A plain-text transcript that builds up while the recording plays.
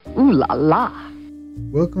Ooh la la.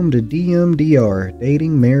 Welcome to DMDR,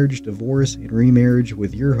 Dating, Marriage, Divorce, and Remarriage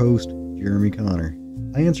with your host, Jeremy Connor.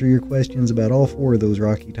 I answer your questions about all four of those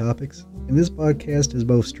rocky topics, and this podcast is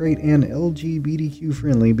both straight and LGBTQ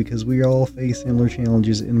friendly because we all face similar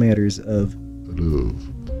challenges in matters of love.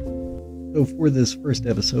 So for this first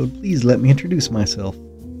episode, please let me introduce myself.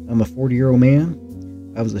 I'm a 40-year-old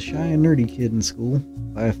man. I was a shy and nerdy kid in school,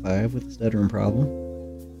 5'5", with a stuttering problem,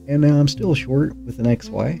 and now I'm still short with an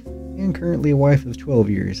ex-wife, and currently a wife of 12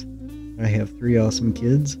 years. I have 3 awesome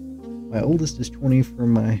kids. My oldest is 20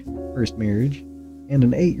 from my first marriage, and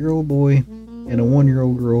an 8-year-old boy and a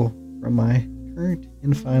 1-year-old girl from my current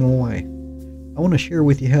and final wife. I want to share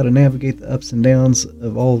with you how to navigate the ups and downs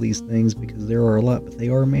of all these things because there are a lot, but they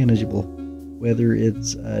are manageable. Whether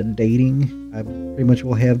it's dating, I pretty much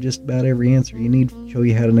will have just about every answer you need to show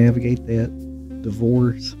you how to navigate that.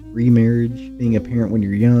 Divorce, remarriage, being a parent when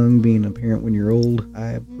you're young, being a parent when you're old.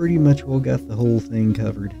 I pretty much will got the whole thing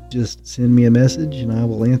covered. Just send me a message and I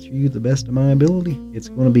will answer you the best of my ability. It's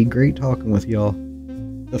going to be great talking with y'all.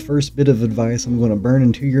 The first bit of advice I'm going to burn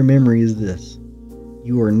into your memory is this.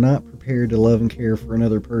 You are not prepared to love and care for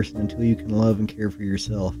another person until you can love and care for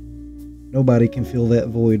yourself. Nobody can fill that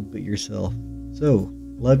void but yourself. So,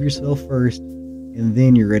 love yourself first, and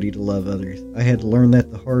then you're ready to love others. I had to learn that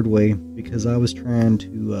the hard way because I was trying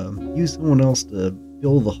to use someone else to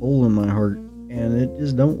fill the hole in my heart, and it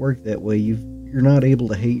just don't work that way. You're not able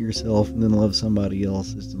to hate yourself and then love somebody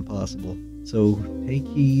else. It's impossible. So take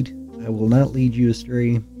heed. I will not lead you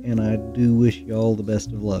astray, and I do wish you all the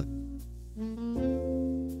best of luck.